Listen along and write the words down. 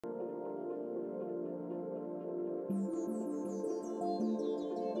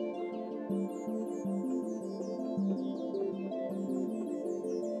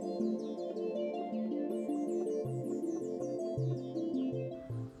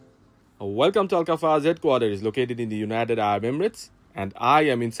Welcome to Kafaah's headquarters located in the United Arab Emirates, and I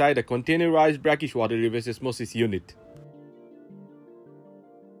am inside a containerized brackish water reverse osmosis unit.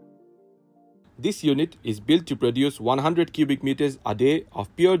 This unit is built to produce 100 cubic meters a day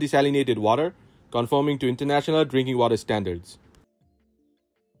of pure desalinated water, conforming to international drinking water standards.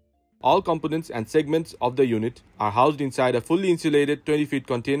 All components and segments of the unit are housed inside a fully insulated 20-feet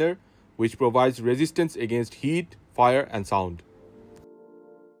container, which provides resistance against heat, fire, and sound.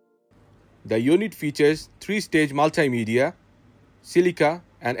 The unit features 3-stage multimedia, silica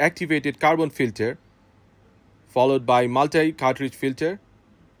and activated carbon filter, followed by multi-cartridge filter,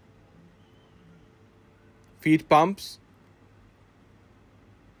 feed pumps,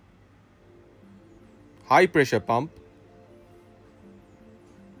 high pressure pump,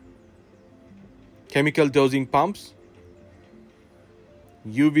 chemical dosing pumps,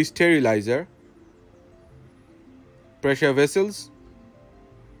 UV sterilizer, pressure vessels,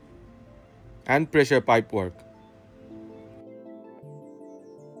 and pressure pipe work.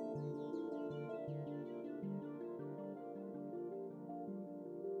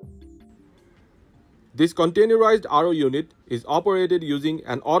 This containerized RO unit is operated using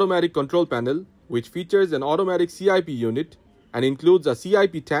an automatic control panel, which features an automatic CIP unit and includes a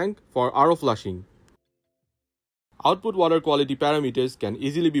CIP tank for RO flushing. Output water quality parameters can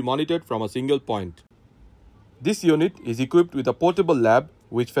easily be monitored from a single point. This unit is equipped with a portable lab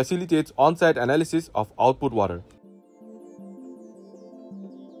which facilitates on-site analysis of output water.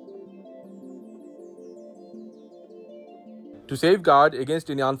 To safeguard against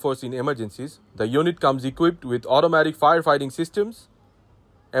any unforeseen emergencies, the unit comes equipped with automatic firefighting systems,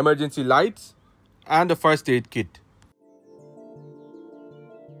 emergency lights, and a first aid kit.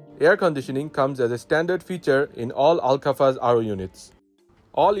 Air conditioning comes as a standard feature in all Kafaah's RO units.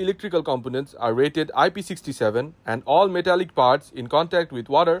 All electrical components are rated IP67 and all metallic parts in contact with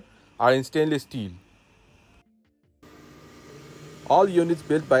water are in stainless steel. All units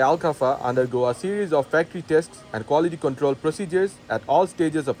built by Kafaah undergo a series of factory tests and quality control procedures at all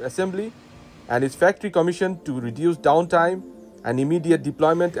stages of assembly and is factory commissioned to reduce downtime and immediate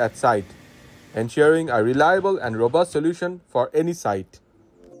deployment at site, ensuring a reliable and robust solution for any site.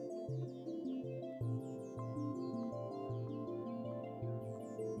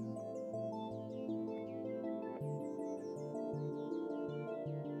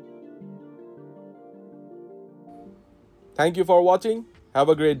 Thank you for watching. Have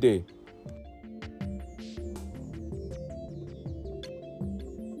a great day.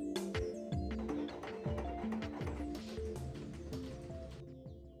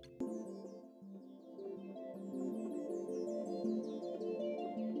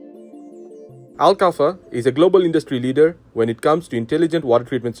 Kafaah is a global industry leader when it comes to intelligent water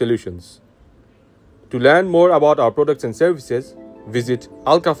treatment solutions. To learn more about our products and services, visit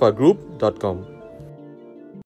alkafaahgroup.com.